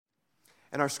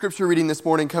And our scripture reading this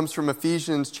morning comes from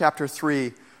Ephesians chapter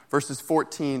 3, verses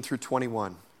 14 through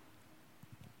 21.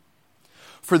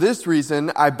 For this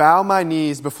reason, I bow my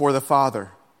knees before the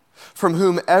Father, from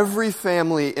whom every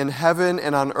family in heaven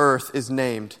and on earth is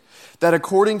named, that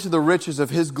according to the riches of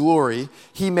his glory,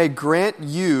 he may grant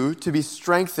you to be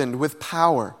strengthened with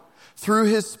power through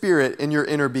his Spirit in your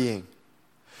inner being,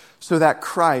 so that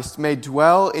Christ may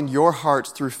dwell in your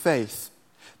hearts through faith,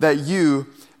 that you,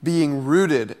 being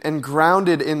rooted and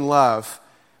grounded in love,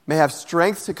 may have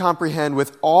strength to comprehend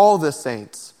with all the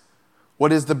saints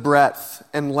what is the breadth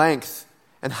and length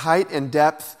and height and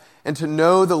depth, and to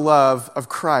know the love of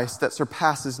Christ that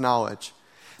surpasses knowledge,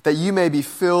 that you may be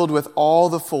filled with all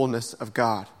the fullness of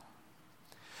God.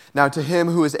 Now to him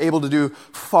who is able to do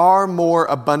far more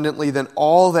abundantly than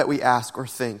all that we ask or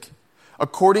think,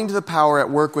 according to the power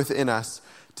at work within us,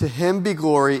 to him be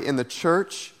glory in the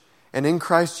church and in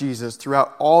Christ Jesus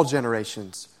throughout all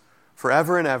generations,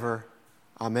 forever and ever.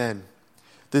 Amen.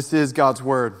 This is God's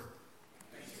word.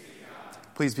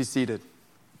 Please be seated.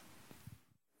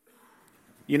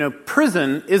 You know,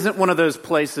 prison isn't one of those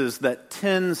places that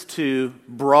tends to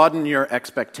broaden your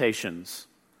expectations.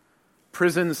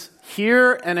 Prisons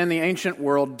here and in the ancient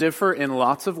world differ in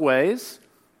lots of ways,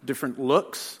 different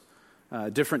looks,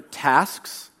 different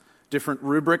tasks, different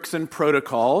rubrics and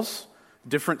protocols,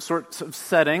 different sorts of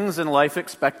settings and life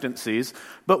expectancies.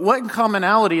 But what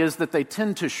commonality is that they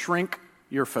tend to shrink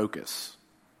your focus.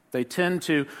 They tend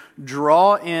to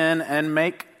draw in and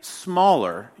make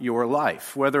smaller your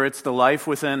life, whether it's the life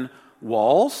within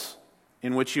walls,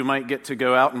 in which you might get to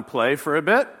go out and play for a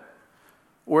bit,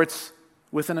 or it's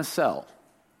within a cell,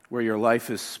 where your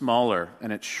life is smaller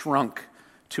and it's shrunk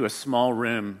to a small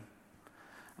room.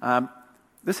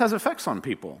 This has effects on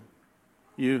people.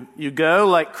 You go,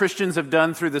 like Christians have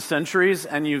done through the centuries,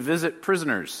 and you visit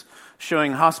prisoners,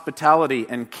 showing hospitality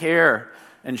and care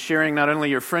and sharing not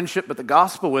only your friendship but the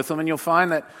gospel with them, and you'll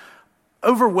find that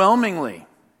overwhelmingly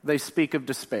they speak of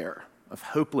despair, of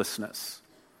hopelessness,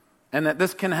 and that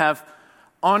this can have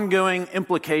ongoing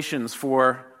implications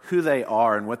for who they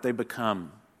are and what they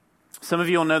become. Some of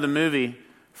you will know the movie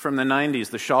from the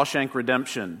 90s, The Shawshank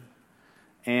Redemption.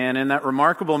 And in that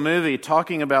remarkable movie,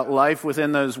 talking about life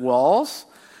within those walls,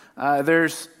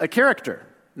 there's a character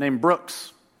named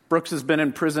Brooks. Brooks has been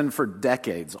in prison for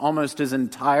decades, almost his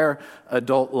entire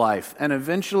adult life. And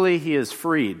eventually he is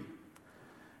freed.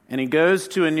 And he goes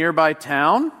to a nearby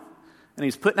town, and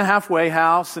he's put in a halfway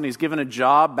house, and he's given a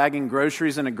job bagging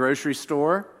groceries in a grocery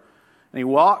store. And he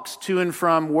walks to and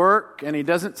from work, and he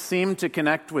doesn't seem to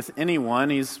connect with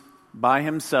anyone. He's by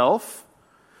himself.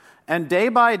 And day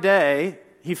by day,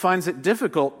 he finds it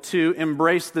difficult to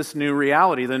embrace this new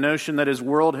reality, the notion that his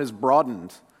world has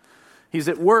broadened. He's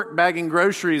at work bagging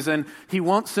groceries, and he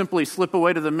won't simply slip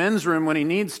away to the men's room when he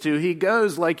needs to. He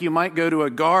goes like you might go to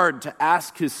a guard to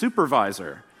ask his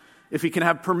supervisor if he can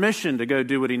have permission to go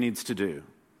do what he needs to do.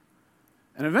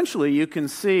 And eventually you can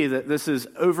see that this is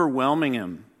overwhelming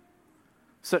him,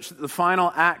 such that the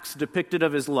final acts depicted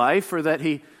of his life are that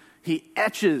he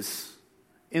etches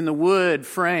in the wood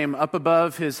frame up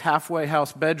above his halfway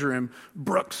house bedroom,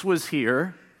 "Brooks was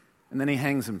here," and then he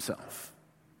hangs himself.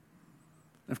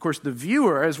 And of course, the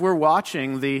viewer, as we're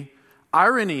watching, the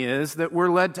irony is that we're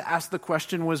led to ask the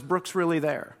question, was Brooks really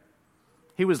there?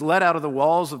 He was let out of the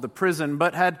walls of the prison,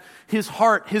 but had his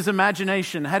heart, his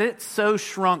imagination, had it so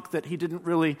shrunk that he didn't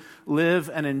really live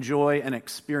and enjoy and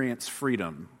experience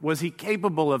freedom? Was he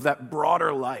capable of that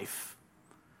broader life?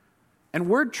 And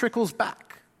word trickles back.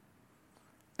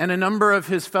 And a number of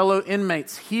his fellow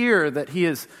inmates hear that he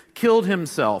has killed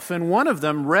himself. And one of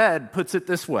them, Red, puts it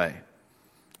this way.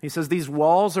 He says, "These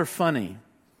walls are funny.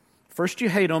 First you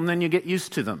hate them, then you get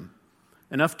used to them.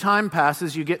 Enough time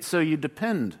passes, you get so you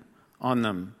depend on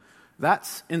them.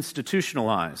 That's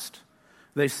institutionalized.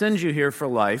 They send you here for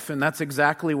life, and that's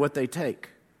exactly what they take.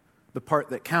 The part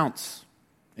that counts,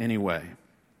 anyway."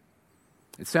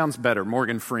 It sounds better.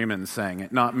 Morgan Freeman saying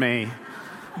it, not me.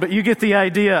 But you get the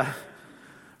idea.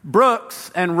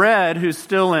 Brooks and Red, who's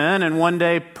still in, and one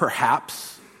day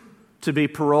perhaps to be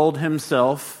paroled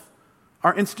himself,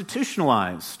 are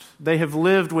institutionalized. They have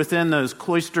lived within those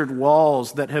cloistered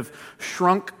walls that have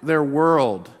shrunk their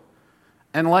world.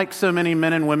 And like so many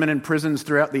men and women in prisons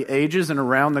throughout the ages and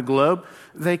around the globe,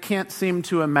 they can't seem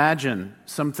to imagine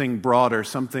something broader,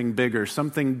 something bigger,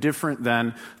 something different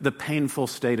than the painful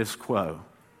status quo.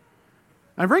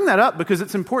 I bring that up because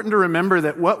it's important to remember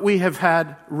that what we have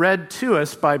had read to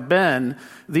us by Ben,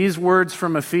 these words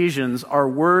from Ephesians, are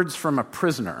words from a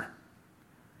prisoner.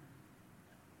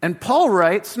 And Paul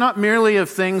writes not merely of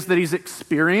things that he's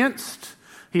experienced,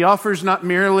 He offers not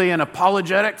merely an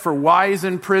apologetic for why he's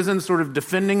in prison, sort of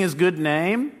defending his good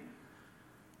name,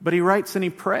 but he writes and he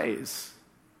prays.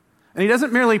 And he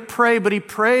doesn't merely pray, but he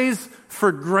prays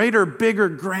for greater, bigger,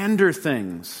 grander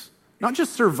things. Not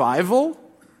just survival,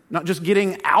 not just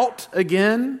getting out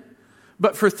again,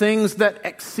 but for things that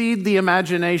exceed the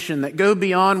imagination, that go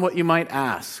beyond what you might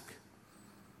ask.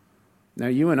 Now,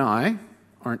 you and I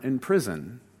aren't in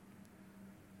prison.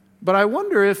 But I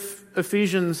wonder if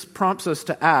Ephesians prompts us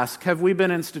to ask, have we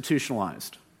been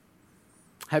institutionalized?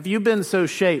 Have you been so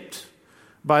shaped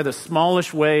by the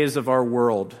smallish ways of our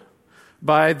world,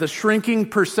 by the shrinking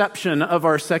perception of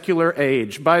our secular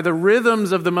age, by the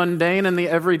rhythms of the mundane and the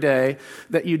everyday,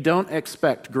 that you don't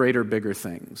expect greater, bigger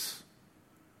things?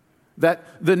 That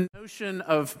the notion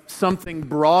of something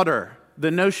broader,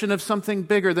 the notion of something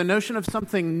bigger, the notion of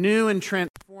something new and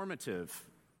transformative,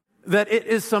 that it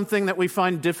is something that we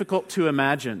find difficult to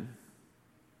imagine.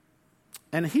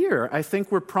 And here, I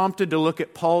think we're prompted to look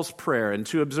at Paul's prayer and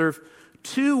to observe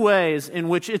two ways in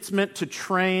which it's meant to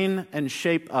train and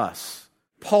shape us.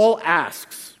 Paul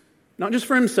asks, not just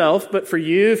for himself, but for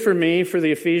you, for me, for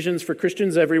the Ephesians, for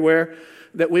Christians everywhere,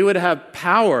 that we would have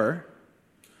power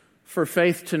for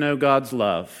faith to know God's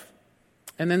love.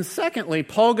 And then secondly,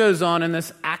 Paul goes on in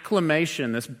this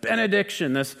acclamation, this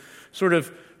benediction, this sort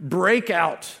of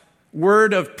breakout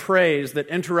word of praise that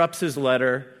interrupts his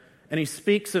letter, and he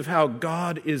speaks of how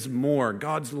God is more.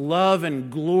 God's love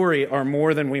and glory are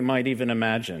more than we might even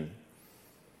imagine.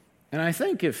 And I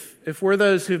think if we're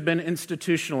those who've been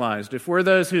institutionalized, if we're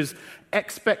those whose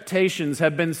expectations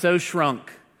have been so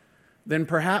shrunk, then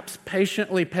perhaps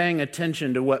patiently paying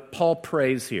attention to what Paul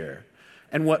prays here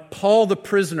and what Paul the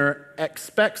prisoner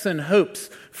expects and hopes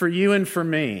for you and for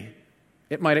me,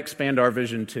 it might expand our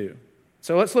vision too.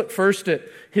 So let's look first at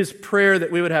his prayer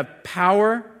that we would have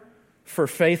power for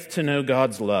faith to know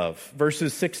God's love.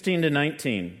 Verses 16 to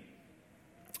 19.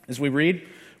 As we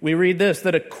read this,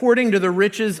 that according to the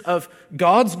riches of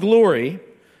God's glory,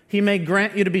 he may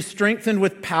grant you to be strengthened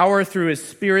with power through his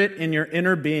Spirit in your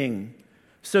inner being,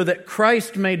 so that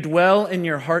Christ may dwell in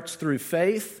your hearts through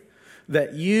faith,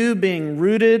 that you, being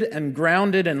rooted and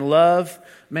grounded in love,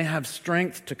 may have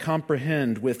strength to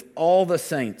comprehend with all the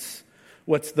saints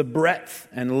what's the breadth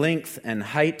and length and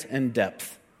height and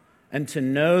depth, and to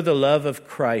know the love of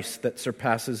Christ that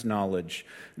surpasses knowledge,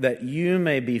 that you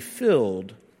may be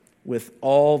filled with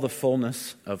all the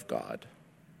fullness of God.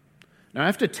 Now, I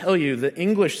have to tell you, the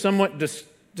English somewhat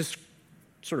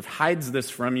sort of hides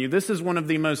this from you. This is one of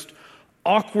the most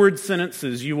awkward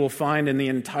sentences you will find in the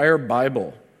entire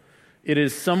Bible. It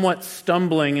is somewhat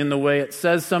stumbling in the way it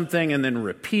says something and then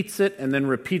repeats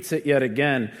it yet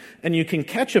again. And you can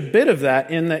catch a bit of that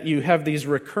in that you have these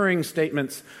recurring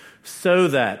statements, so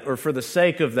that, or for the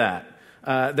sake of that,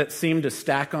 that seem to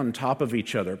stack on top of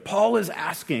each other. Paul is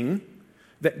asking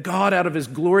that God, out of his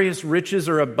glorious riches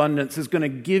or abundance, is going to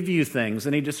give you things.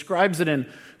 And he describes it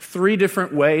in three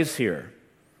different ways here.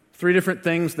 Three different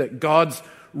things that God's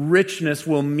richness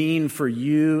will mean for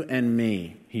you and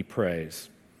me, he prays.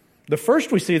 The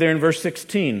first we see there in verse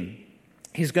 16.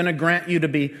 He's going to grant you to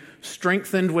be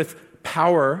strengthened with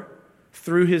power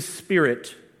through his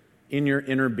Spirit in your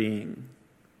inner being.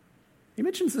 He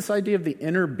mentions this idea of the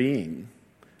inner being,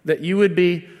 that you would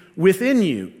be within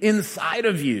you, inside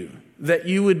of you, that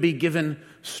you would be given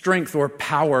strength or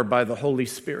power by the Holy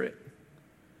Spirit.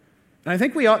 And I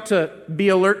think we ought to be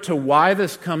alert to why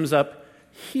this comes up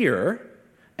here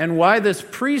and why this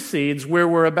precedes where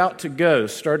we're about to go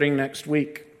starting next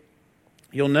week.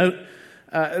 You'll note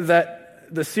that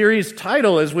the series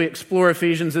title as we explore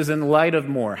Ephesians is In Light of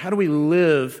More. How do we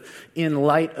live in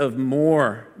light of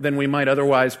more than we might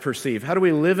otherwise perceive? How do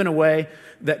we live in a way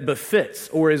that befits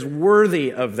or is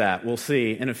worthy of that? We'll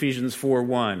see in Ephesians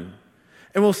 4:1.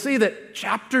 And we'll see that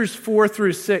chapters 4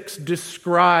 through 6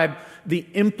 describe the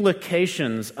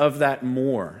implications of that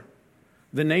more,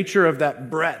 the nature of that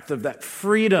breadth, of that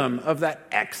freedom, of that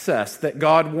excess that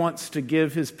God wants to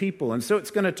give his people. And so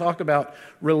it's going to talk about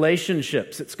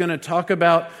relationships. It's going to talk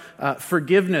about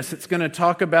forgiveness. It's going to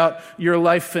talk about your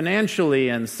life financially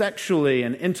and sexually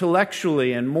and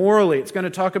intellectually and morally. It's going to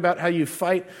talk about how you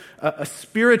fight a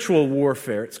spiritual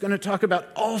warfare. It's going to talk about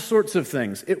all sorts of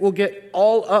things. It will get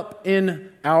all up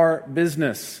in our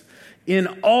business in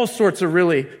all sorts of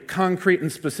really concrete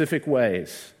and specific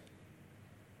ways.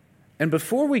 And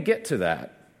before we get to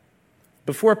that,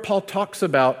 before Paul talks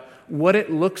about what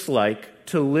it looks like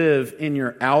to live in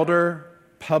your outer,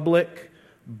 public,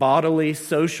 bodily,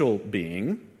 social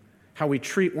being, how we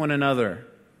treat one another,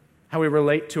 how we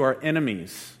relate to our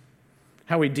enemies,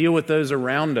 how we deal with those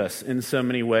around us in so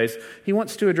many ways, he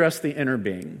wants to address the inner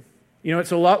being. You know,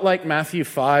 it's a lot like Matthew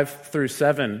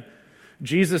 5-7.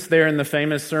 Jesus there in the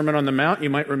famous Sermon on the Mount, you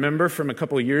might remember from a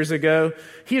couple of years ago,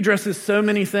 he addresses so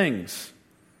many things.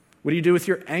 What do you do with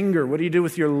your anger? What do you do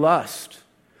with your lust?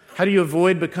 How do you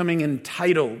avoid becoming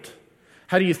entitled?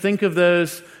 How do you think of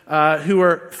those who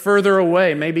are further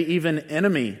away, maybe even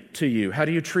enemy to you? How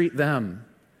do you treat them?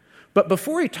 But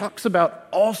before he talks about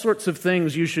all sorts of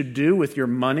things you should do with your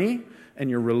money and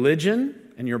your religion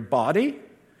and your body,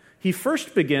 he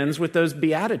first begins with those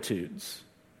Beatitudes.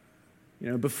 You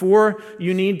know, before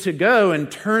you need to go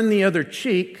and turn the other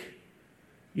cheek,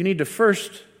 you need to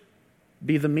first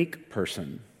be the meek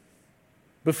person.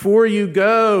 Before you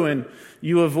go and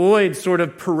you avoid sort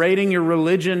of parading your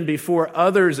religion before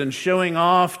others and showing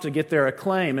off to get their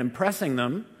acclaim, impressing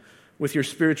them with your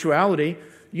spirituality,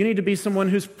 you need to be someone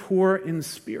who's poor in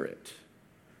spirit.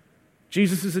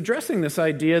 Jesus is addressing this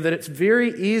idea that it's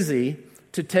very easy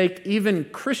to take even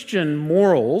Christian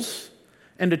morals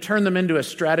and to turn them into a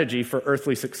strategy for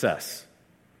earthly success.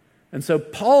 And so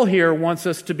Paul here wants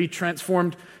us to be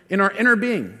transformed in our inner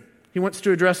being. He wants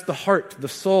to address the heart, the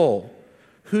soul,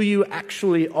 who you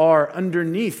actually are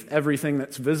underneath everything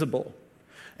that's visible.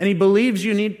 And he believes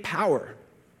you need power.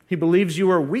 He believes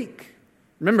you are weak.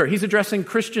 Remember, he's addressing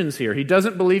Christians here. He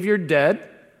doesn't believe you're dead.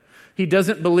 He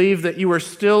doesn't believe that you are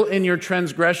still in your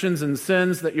transgressions and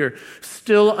sins, that you're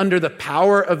still under the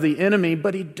power of the enemy,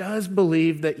 but he does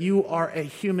believe that you are a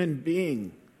human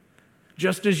being.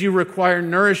 Just as you require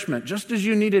nourishment, just as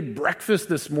you needed breakfast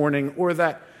this morning or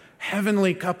that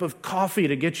heavenly cup of coffee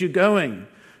to get you going,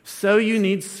 so you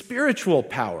need spiritual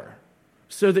power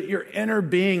so that your inner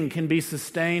being can be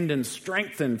sustained and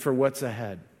strengthened for what's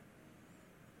ahead.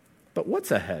 But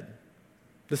what's ahead?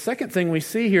 The second thing we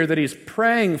see here that he's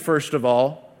praying, first of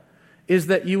all, is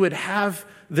that you would have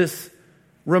this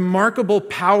remarkable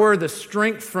power, the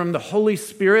strength from the Holy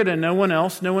Spirit and no one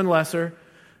else, no one lesser,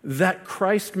 that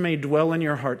Christ may dwell in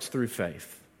your hearts through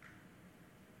faith.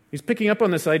 He's picking up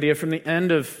on this idea from the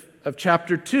end of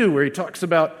chapter 2, where he talks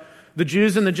about the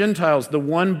Jews and the Gentiles, the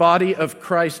one body of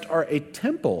Christ, are a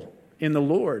temple in the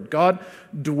Lord. God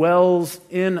dwells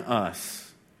in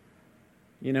us.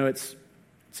 You know, it's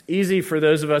easy for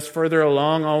those of us further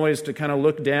along always to kind of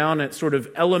look down at sort of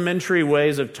elementary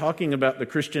ways of talking about the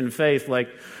Christian faith, like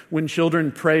when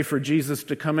children pray for Jesus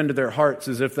to come into their hearts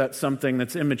as if that's something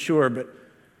that's immature. But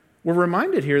we're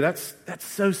reminded here that's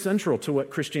so central to what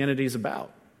Christianity is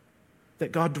about,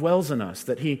 that God dwells in us,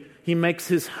 that He makes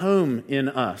His home in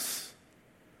us,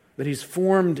 that He's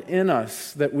formed in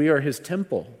us, that we are His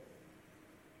temple.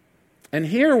 And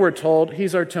here we're told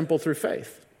He's our temple through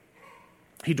faith.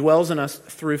 He dwells in us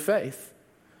through faith.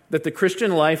 That the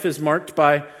Christian life is marked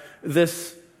by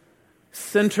this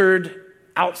centered,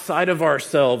 outside of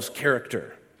ourselves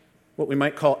character. What we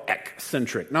might call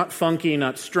eccentric. Not funky,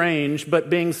 not strange, but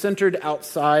being centered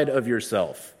outside of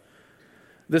yourself.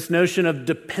 This notion of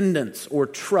dependence or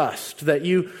trust, that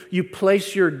you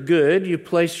place your good, you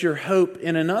place your hope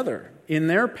in another, in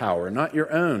their power, not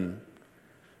your own.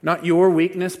 Not your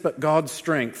weakness, but God's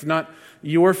strength. Not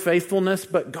your faithfulness,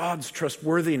 but God's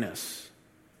trustworthiness.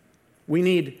 We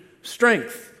need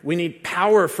strength. We need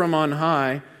power from on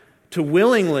high to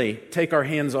willingly take our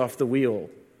hands off the wheel,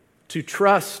 to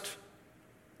trust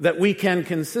that we can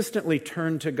consistently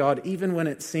turn to God even when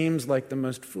it seems like the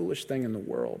most foolish thing in the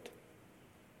world.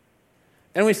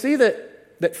 And we see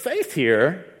that faith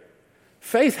here,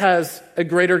 faith has a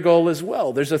greater goal as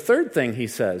well. There's a third thing he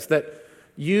says, that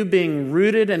you being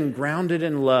rooted and grounded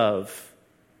in love,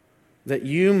 that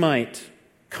you might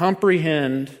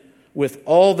comprehend with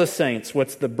all the saints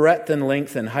what's the breadth and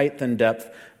length and height and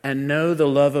depth, and know the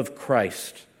love of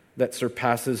Christ that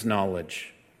surpasses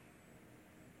knowledge.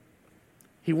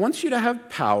 He wants you to have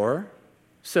power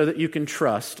so that you can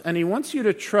trust, and he wants you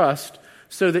to trust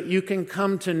so that you can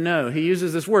come to know. He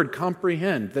uses this word,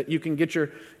 comprehend, that you can get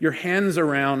your hands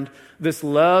around this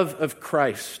love of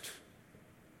Christ.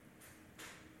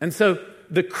 And so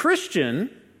the Christian,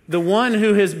 the one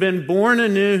who has been born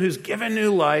anew, who's given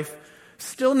new life,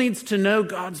 still needs to know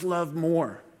God's love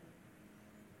more.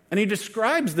 And he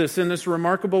describes this in this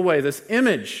remarkable way, this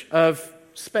image of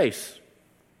space.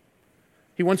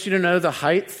 He wants you to know the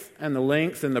height and the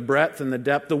length and the breadth and the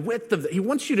depth, the width of it. He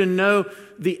wants you to know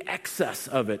the excess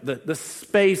of it, the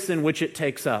space in which it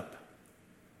takes up.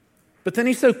 But then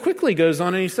he so quickly goes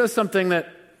on and he says something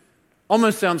that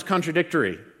almost sounds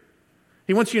contradictory.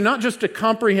 He wants you not just to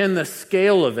comprehend the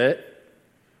scale of it,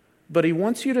 but he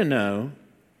wants you to know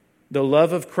the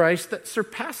love of Christ that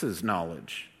surpasses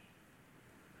knowledge,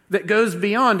 that goes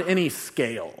beyond any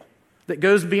scale, that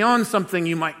goes beyond something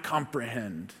you might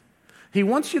comprehend. He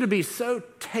wants you to be so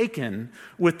taken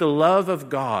with the love of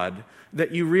God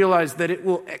that you realize that it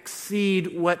will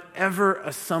exceed whatever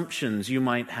assumptions you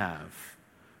might have,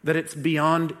 that it's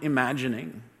beyond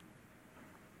imagining.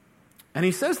 And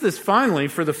he says this finally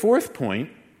for the fourth point,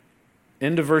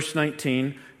 into verse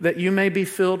 19, that you may be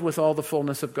filled with all the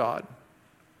fullness of God.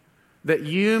 That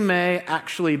you may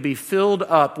actually be filled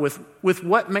up with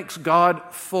what makes God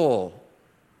full,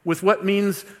 with what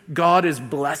means God is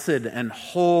blessed and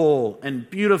whole and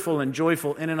beautiful and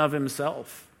joyful in and of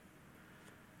himself.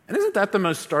 And isn't that the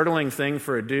most startling thing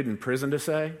for a dude in prison to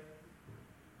say?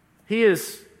 He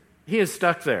is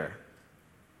stuck there.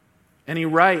 And he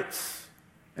writes,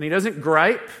 and he doesn't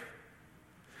gripe,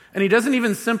 and he doesn't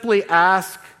even simply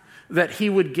ask that he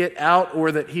would get out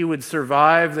or that he would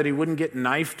survive, that he wouldn't get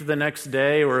knifed the next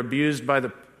day or abused by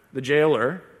the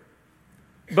jailer.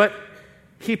 But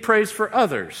he prays for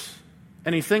others,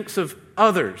 and he thinks of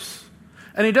others.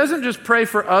 And he doesn't just pray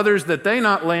for others that they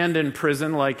not land in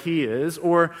prison like he is,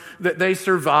 or that they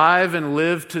survive and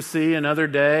live to see another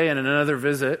day and another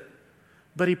visit,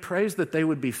 but he prays that they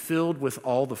would be filled with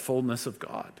all the fullness of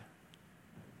God.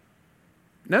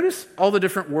 Notice all the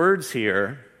different words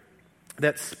here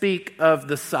that speak of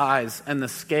the size and the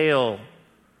scale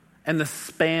and the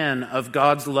span of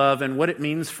God's love and what it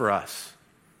means for us.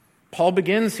 Paul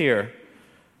begins here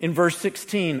in verse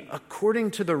 16,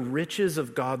 according to the riches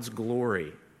of God's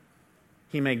glory,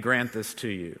 he may grant this to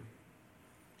you.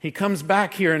 He comes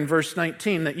back here in verse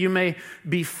 19, that you may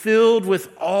be filled with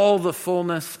all the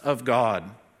fullness of God.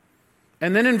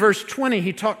 And then in verse 20,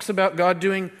 he talks about God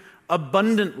doing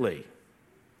abundantly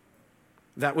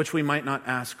that which we might not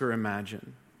ask or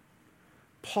imagine.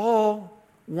 Paul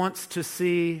wants to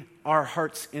see our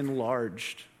hearts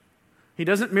enlarged. He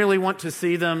doesn't merely want to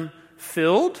see them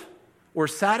filled or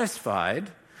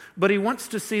satisfied, but he wants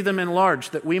to see them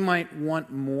enlarged, that we might want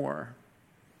more.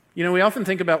 You know, we often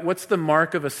think about what's the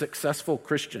mark of a successful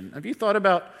Christian. Have you thought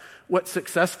about what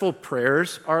successful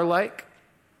prayers are like?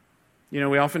 You know,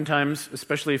 we oftentimes,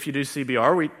 especially if you do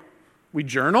CBR, we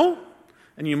journal,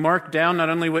 and you mark down not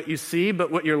only what you see,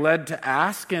 but what you're led to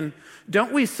ask. And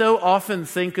don't we so often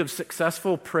think of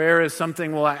successful prayer as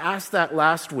something, well, I asked that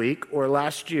last week or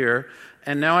last year,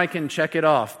 and now I can check it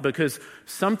off because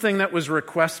something that was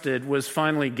requested was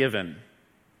finally given.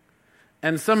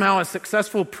 And somehow a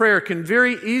successful prayer can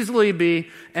very easily be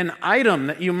an item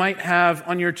that you might have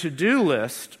on your to-do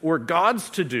list or God's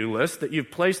to-do list that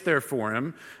you've placed there for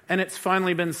him, and it's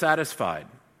finally been satisfied.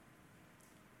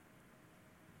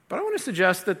 But I want to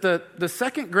suggest that the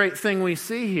second great thing we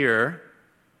see here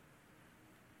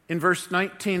in verse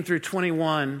 19 through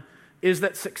 21 is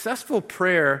that successful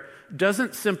prayer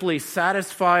doesn't simply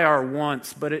satisfy our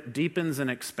wants, but it deepens and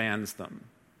expands them.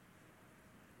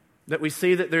 That we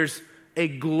see that there's a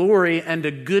glory and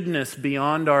a goodness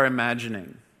beyond our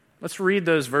imagining. Let's read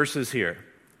those verses here.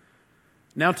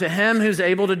 Now to him who's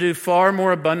able to do far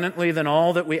more abundantly than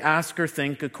all that we ask or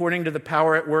think, according to the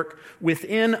power at work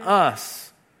within us,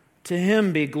 to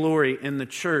him be glory in the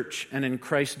church and in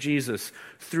Christ Jesus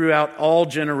throughout all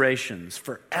generations,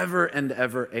 forever and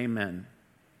ever. Amen.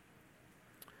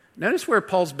 Notice where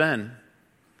Paul's been.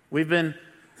 We've been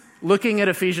looking at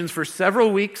Ephesians for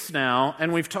several weeks now,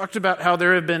 and we've talked about how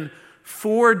there have been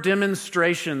 4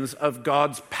 demonstrations of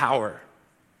God's power.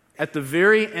 At the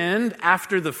very end,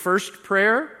 after the first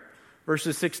prayer,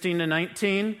 verses 16 to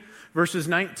 19, verses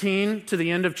 19 to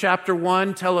the end of chapter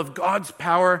 1 tell of God's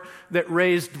power that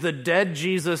raised the dead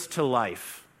Jesus to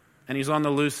life. And he's on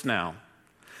the loose now.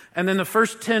 And then the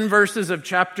first 10 verses of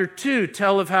chapter 2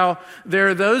 tell of how there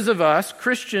are those of us,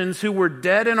 Christians, who were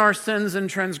dead in our sins and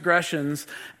transgressions,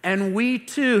 and we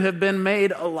too have been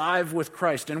made alive with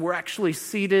Christ, and we're actually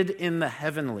seated in the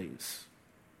heavenlies.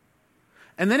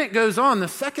 And then it goes on, the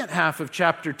second half of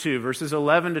chapter 2, verses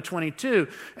 11 to 22,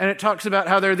 and it talks about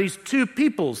how there are these 2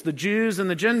 peoples, the Jews and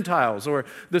the Gentiles, or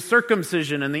the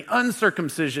circumcision and the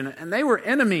uncircumcision, and they were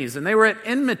enemies, and they were at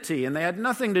enmity, and they had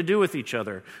nothing to do with each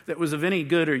other that was of any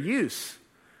good or use.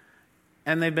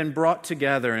 And they've been brought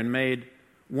together and made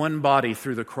one body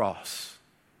through the cross.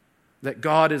 That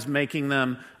God is making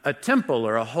them a temple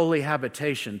or a holy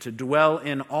habitation to dwell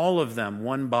in all of them,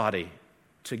 one body,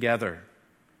 together.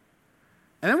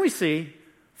 And then we see,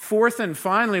 fourth and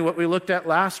finally, what we looked at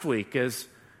last week as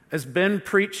Ben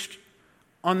preached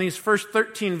on these first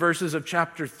 13 verses of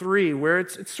chapter 3, where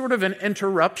it's sort of an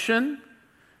interruption.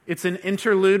 It's an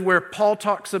interlude where Paul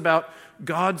talks about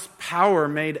God's power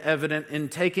made evident in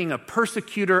taking a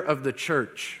persecutor of the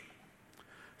church,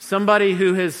 somebody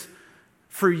who has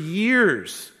for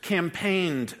years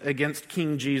campaigned against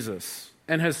King Jesus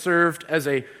and has served as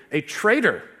a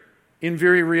traitor in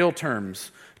very real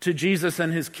terms, to Jesus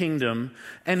and his kingdom,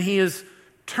 and he is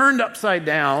turned upside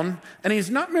down, and he's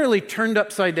not merely turned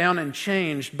upside down and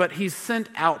changed, but he's sent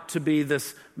out to be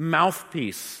this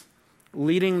mouthpiece,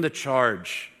 leading the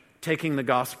charge, taking the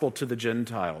gospel to the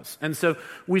Gentiles. And so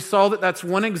we saw that that's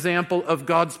one example of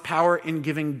God's power in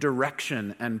giving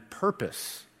direction and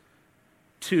purpose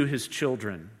to his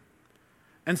children.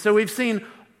 And so we've seen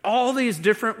all these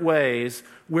different ways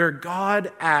where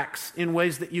God acts in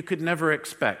ways that you could never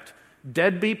expect.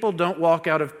 Dead people don't walk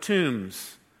out of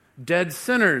tombs. Dead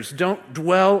sinners don't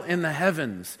dwell in the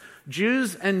heavens.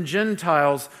 Jews and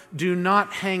Gentiles do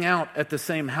not hang out at the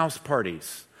same house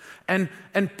parties. And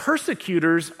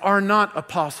persecutors are not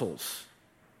apostles.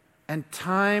 And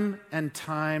time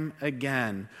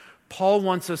again, Paul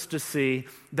wants us to see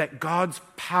that God's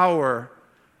power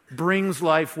brings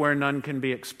life where none can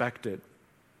be expected.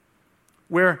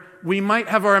 Where we might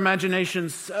have our imagination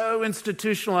so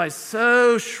institutionalized,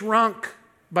 so shrunk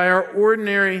by our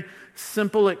ordinary,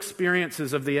 simple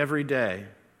experiences of the everyday.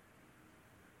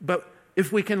 But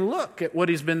if we can look at what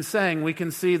he's been saying, we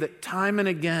can see that time and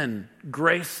again,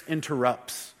 grace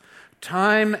interrupts.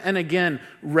 Time and again,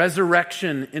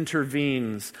 resurrection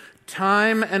intervenes.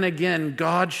 Time and again,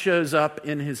 God shows up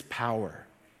in his power.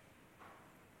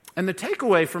 And the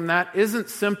takeaway from that isn't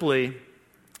simply,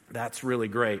 that's really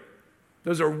great.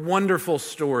 Those are wonderful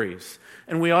stories,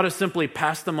 and we ought to simply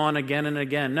pass them on again and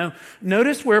again. No,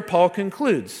 notice where Paul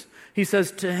concludes. He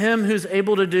says, to him who's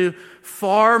able to do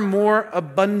far more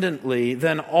abundantly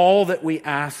than all that we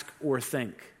ask or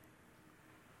think.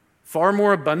 Far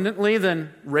more abundantly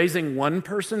than raising one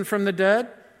person from the dead.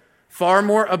 Far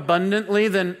more abundantly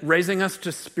than raising us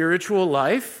to spiritual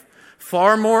life.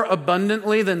 Far more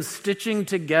abundantly than stitching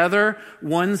together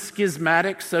one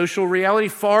schismatic social reality.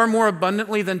 Far more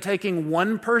abundantly than taking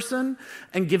one person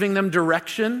and giving them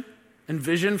direction and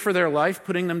vision for their life,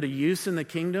 putting them to use in the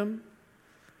kingdom.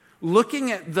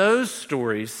 Looking at those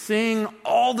stories, seeing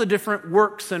all the different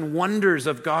works and wonders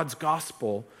of God's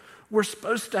gospel, we're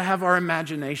supposed to have our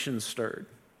imagination stirred.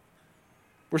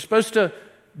 We're supposed to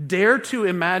dare to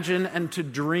imagine and to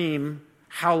dream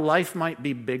how life might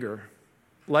be bigger.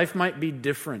 Life might be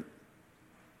different.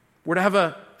 We're to have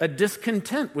a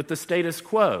discontent with the status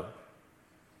quo.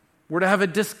 We're to have a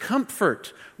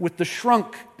discomfort with the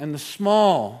shrunk and the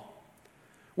small.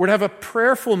 We're to have a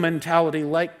prayerful mentality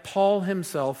like Paul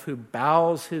himself, who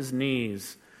bows his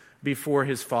knees before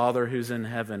his Father who's in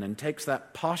heaven and takes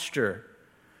that posture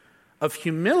of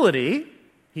humility.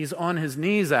 He's on his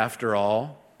knees after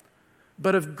all,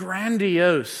 but of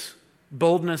grandiose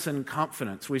boldness and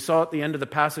confidence. We saw at the end of the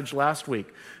passage last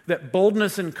week that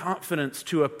boldness and confidence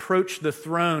to approach the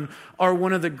throne are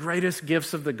one of the greatest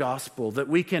gifts of the gospel, that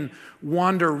we can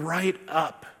wander right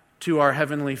up to our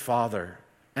Heavenly Father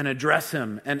and address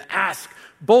him and ask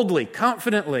boldly,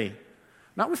 confidently,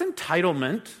 not with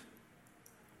entitlement,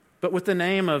 but with the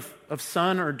name of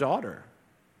son or daughter,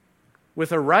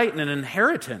 with a right and an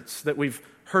inheritance that we've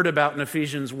heard about in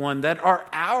Ephesians 1, that are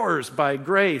ours by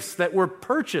grace, that were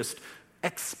purchased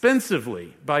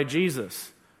expensively by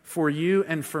Jesus for you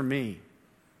and for me.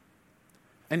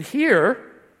 And here,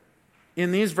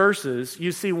 in these verses,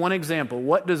 you see one example.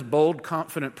 What does bold,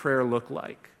 confident prayer look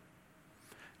like?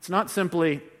 It's not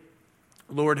simply,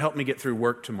 Lord, help me get through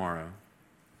work tomorrow,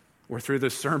 or through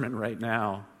this sermon right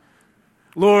now.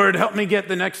 Lord, help me get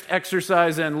the next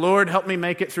exercise in. Lord, help me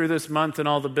make it through this month and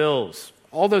all the bills.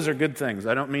 All those are good things.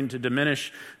 I don't mean to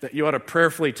diminish that you ought to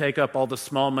prayerfully take up all the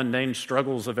small, mundane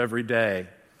struggles of every day.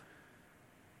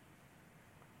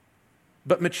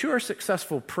 But mature,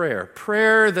 successful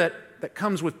prayer that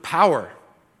comes with power,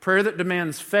 prayer that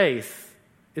demands faith,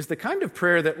 is the kind of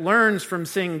prayer that learns from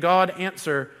seeing God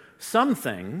answer some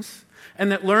things,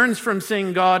 and that learns from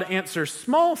seeing God answer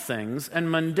small things and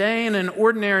mundane and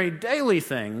ordinary daily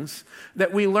things,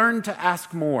 that we learn to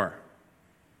ask more.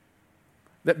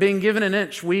 That being given an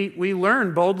inch, we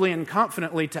learn boldly and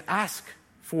confidently to ask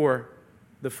for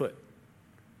the foot.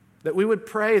 That we would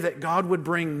pray that God would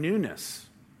bring newness.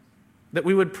 That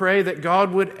we would pray that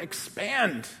God would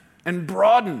expand and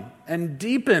broaden and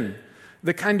deepen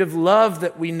the kind of love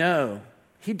that we know.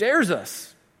 He dares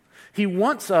us. He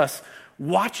wants us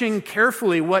watching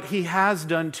carefully what he has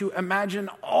done to imagine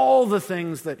all the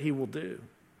things that he will do.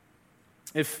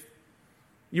 If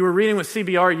you were reading with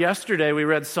CBR yesterday, we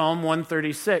read Psalm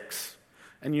 136,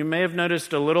 and you may have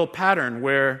noticed a little pattern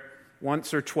where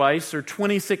once or twice or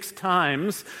 26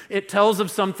 times it tells of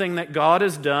something that God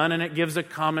has done, and it gives a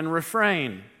common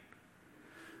refrain.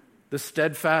 The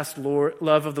steadfast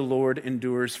love of the Lord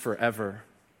endures forever.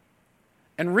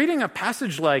 And reading a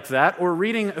passage like that, or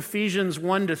reading Ephesians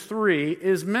 1-3,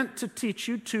 is meant to teach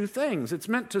you two things. It's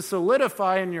meant to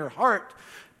solidify in your heart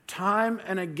time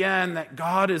and again that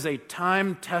God is a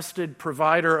time-tested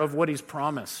provider of what He's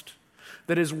promised,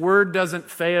 that His word doesn't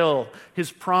fail,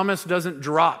 His promise doesn't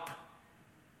drop,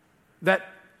 that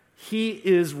He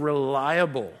is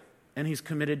reliable and He's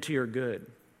committed to your good.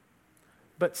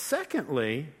 But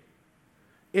secondly,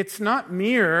 it's not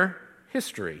mere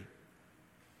history.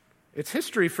 It's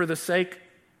history for the sake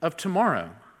of tomorrow.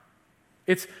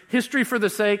 It's history for the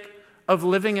sake of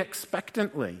living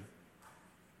expectantly.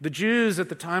 The Jews at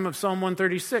the time of Psalm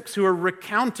 136, who are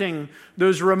recounting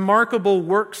those remarkable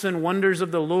works and wonders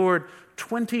of the Lord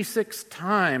 26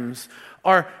 times,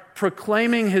 are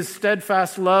proclaiming His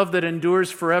steadfast love that endures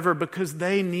forever because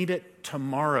they need it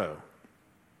tomorrow.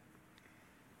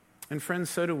 And friends,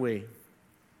 so do we.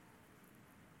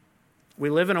 We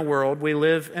live in a world, we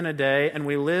live in a day, and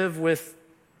we live with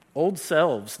old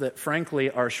selves that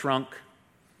frankly are shrunk,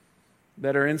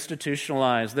 that are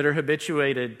institutionalized, that are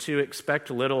habituated to expect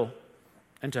little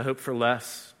and to hope for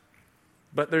less.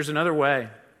 But there's another way.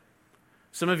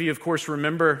 Some of you, of course,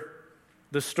 remember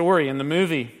the story in the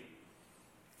movie,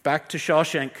 Back to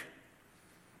Shawshank,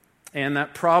 and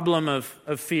that problem of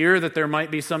fear that there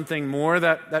might be something more,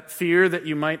 that fear that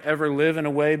you might ever live in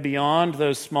a way beyond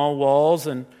those small walls.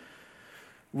 And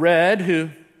Red, who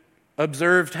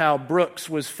observed how Brooks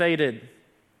was fated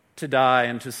to die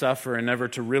and to suffer and never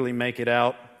to really make it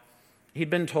out,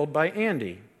 he'd been told by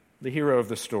Andy, the hero of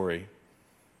the story,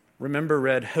 remember,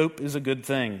 Red, hope is a good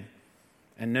thing,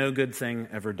 and no good thing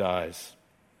ever dies.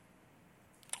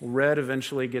 Red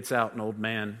eventually gets out, an old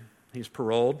man. He's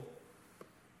paroled,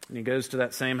 and he goes to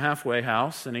that same halfway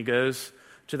house, and he goes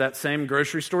to that same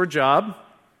grocery store job,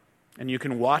 and you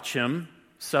can watch him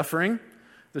suffering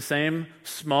the same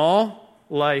small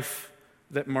life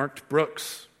that marked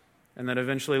Brooks and that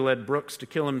eventually led Brooks to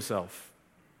kill himself.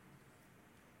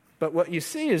 But what you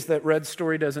see is that Red's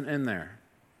story doesn't end there,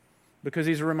 because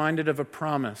he's reminded of a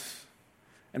promise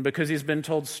and because he's been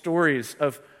told stories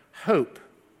of hope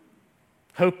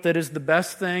that is the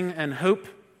best thing, and hope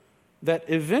that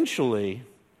eventually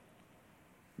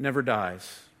never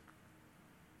dies.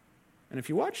 And if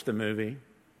you watch the movie,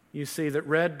 you see that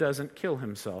Red doesn't kill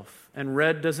himself, and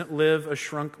Red doesn't live a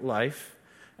shrunk life,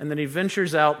 and then he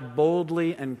ventures out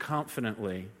boldly and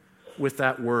confidently with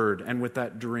that word and with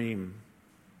that dream.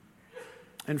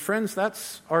 And friends,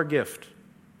 that's our gift.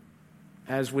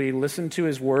 As we listen to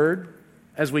His word,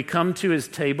 as we come to His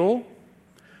table,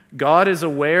 God is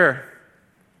aware.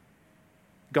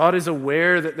 God is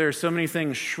aware that there are so many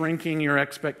things shrinking your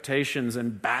expectations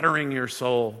and battering your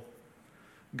soul.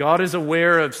 God is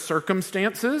aware of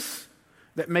circumstances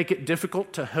that make it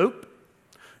difficult to hope.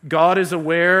 God is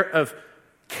aware of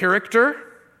character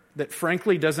that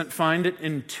frankly doesn't find it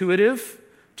intuitive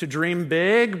to dream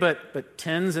big, but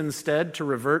tends instead to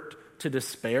revert to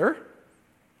despair.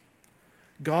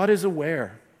 God is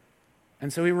aware.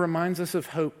 And so He reminds us of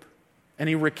hope. And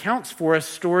He recounts for us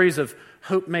stories of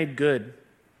hope made good.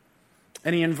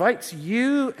 And He invites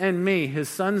you and me, His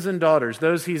sons and daughters,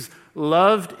 those He's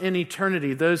loved in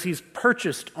eternity, those He's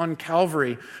purchased on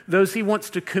Calvary, those He wants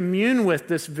to commune with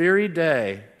this very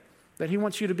day, that He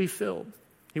wants you to be filled.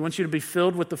 He wants you to be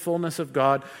filled with the fullness of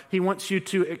God. He wants you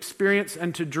to experience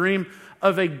and to dream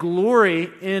of a glory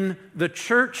in the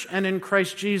church and in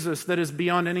Christ Jesus that is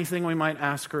beyond anything we might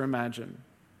ask or imagine.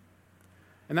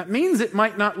 And that means it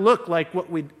might not look like what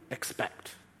we'd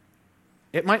expect.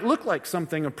 It might look like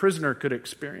something a prisoner could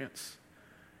experience.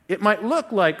 It might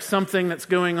look like something that's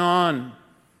going on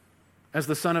as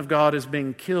the Son of God is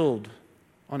being killed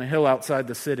on a hill outside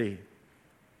the city.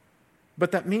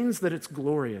 But that means that it's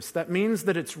glorious. That means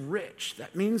that it's rich.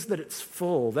 That means that it's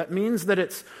full. That means that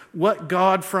it's what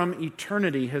God from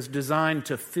eternity has designed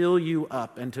to fill you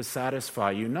up and to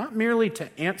satisfy you, not merely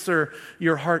to answer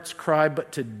your heart's cry,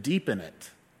 but to deepen it,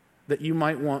 that you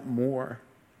might want more,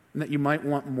 and that you might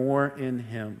want more in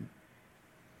Him.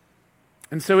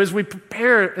 And so as we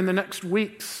prepare in the next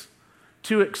weeks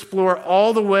to explore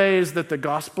all the ways that the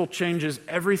gospel changes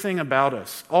everything about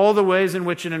us, all the ways in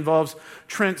which it involves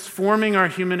transforming our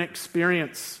human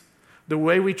experience, the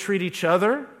way we treat each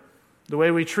other, the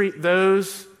way we treat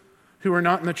those who are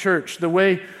not in the church, the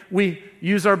way we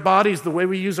use our bodies, the way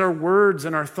we use our words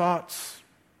and our thoughts.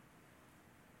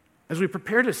 As we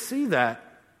prepare to see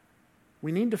that,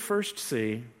 we need to first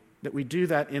see that we do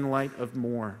that in light of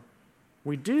more.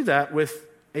 We do that with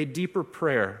a deeper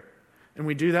prayer, and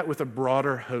we do that with a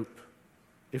broader hope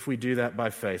if we do that by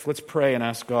faith. Let's pray and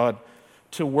ask God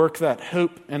to work that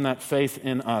hope and that faith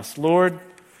in us. Lord,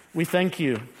 we thank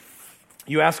You.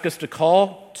 You ask us to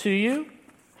call to You.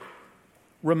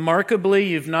 Remarkably,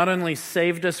 you've not only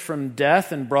saved us from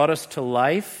death and brought us to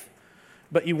life,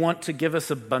 but you want to give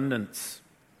us abundance.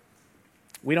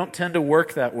 We don't tend to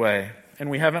work that way, and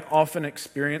we haven't often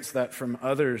experienced that from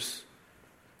others.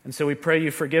 And so we pray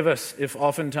you forgive us if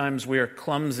oftentimes we are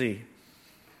clumsy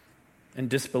and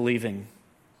disbelieving.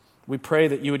 We pray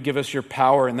that you would give us your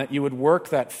power and that you would work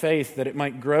that faith, that it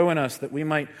might grow in us, that we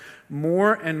might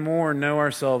more and more know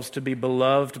ourselves to be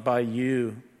beloved by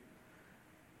you,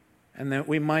 and that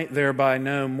we might thereby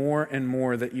know more and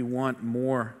more that you want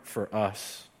more for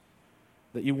us,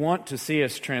 that you want to see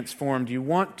us transformed, you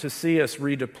want to see us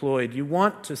redeployed, you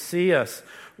want to see us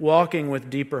walking with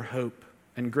deeper hope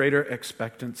and greater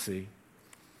expectancy.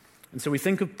 And so we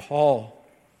think of Paul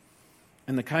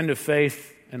and the kind of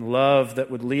faith and love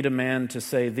that would lead a man to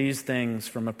say these things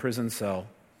from a prison cell.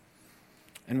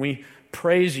 And we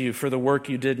praise you for the work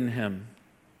you did in him.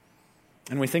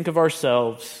 And we think of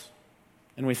ourselves,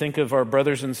 and we think of our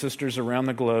brothers and sisters around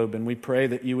the globe, and we pray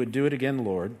that you would do it again,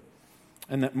 Lord,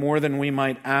 and that more than we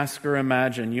might ask or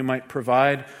imagine, you might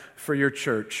provide for your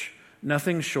church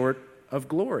nothing short of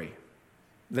glory,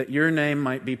 that your name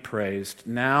might be praised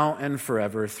now and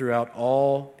forever throughout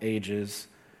all ages.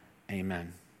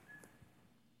 Amen.